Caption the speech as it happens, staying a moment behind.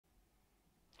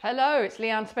Hello, it's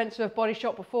Leanne Spencer of Body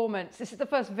Shop Performance. This is the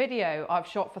first video I've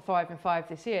shot for Thrive in 5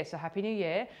 this year, so Happy New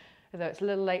Year, although it's a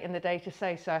little late in the day to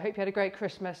say so. I hope you had a great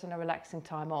Christmas and a relaxing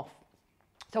time off.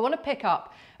 So I want to pick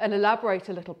up and elaborate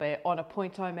a little bit on a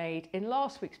point I made in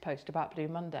last week's post about Blue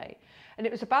Monday. And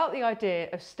it was about the idea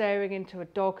of staring into a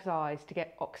dog's eyes to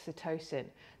get oxytocin,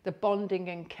 the bonding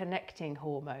and connecting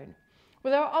hormone.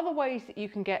 Well, there are other ways that you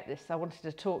can get this I wanted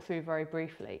to talk through very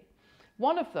briefly.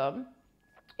 One of them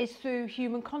is through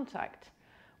human contact,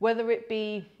 whether it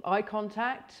be eye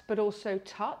contact, but also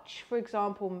touch, for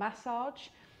example, massage,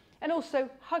 and also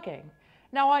hugging.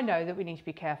 Now, I know that we need to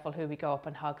be careful who we go up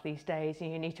and hug these days,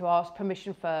 and you need to ask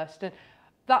permission first, and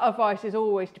that advice is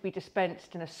always to be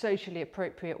dispensed in a socially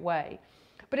appropriate way.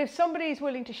 But if somebody is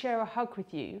willing to share a hug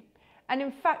with you, and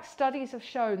in fact, studies have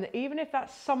shown that even if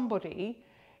that somebody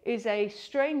is a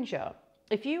stranger,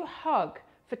 if you hug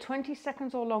for 20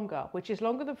 seconds or longer, which is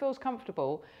longer than feels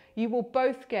comfortable, you will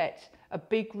both get a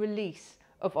big release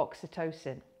of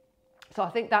oxytocin. So I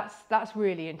think that's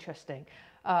really interesting.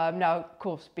 Now, of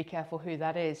course, be careful who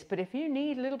that is, but if you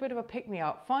need a little bit of a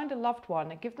pick-me-up, find a loved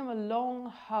one and give them a long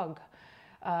hug,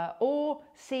 or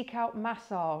seek out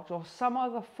massage or some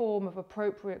other form of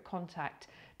appropriate contact,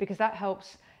 because that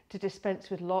helps to dispense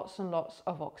with lots and lots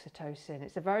of oxytocin.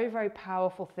 It's a very, very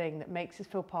powerful thing that makes us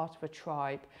feel part of a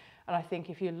tribe. And I think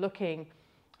if you're looking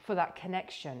for that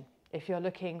connection, if you're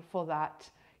looking for that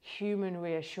human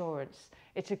reassurance,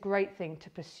 it's a great thing to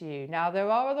pursue. Now, there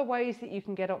are other ways that you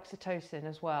can get oxytocin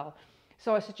as well.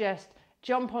 So I suggest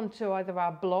jump onto either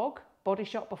our blog,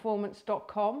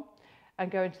 bodyshopperformance.com,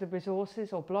 and go into the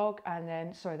resources or blog, and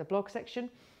then, the blog section,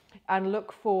 and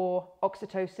look for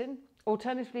oxytocin.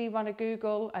 Alternatively, run a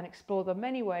Google and explore the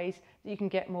many ways that you can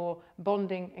get more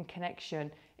bonding and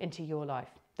connection into your life.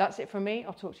 That's it from me.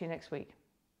 I'll talk to you next week.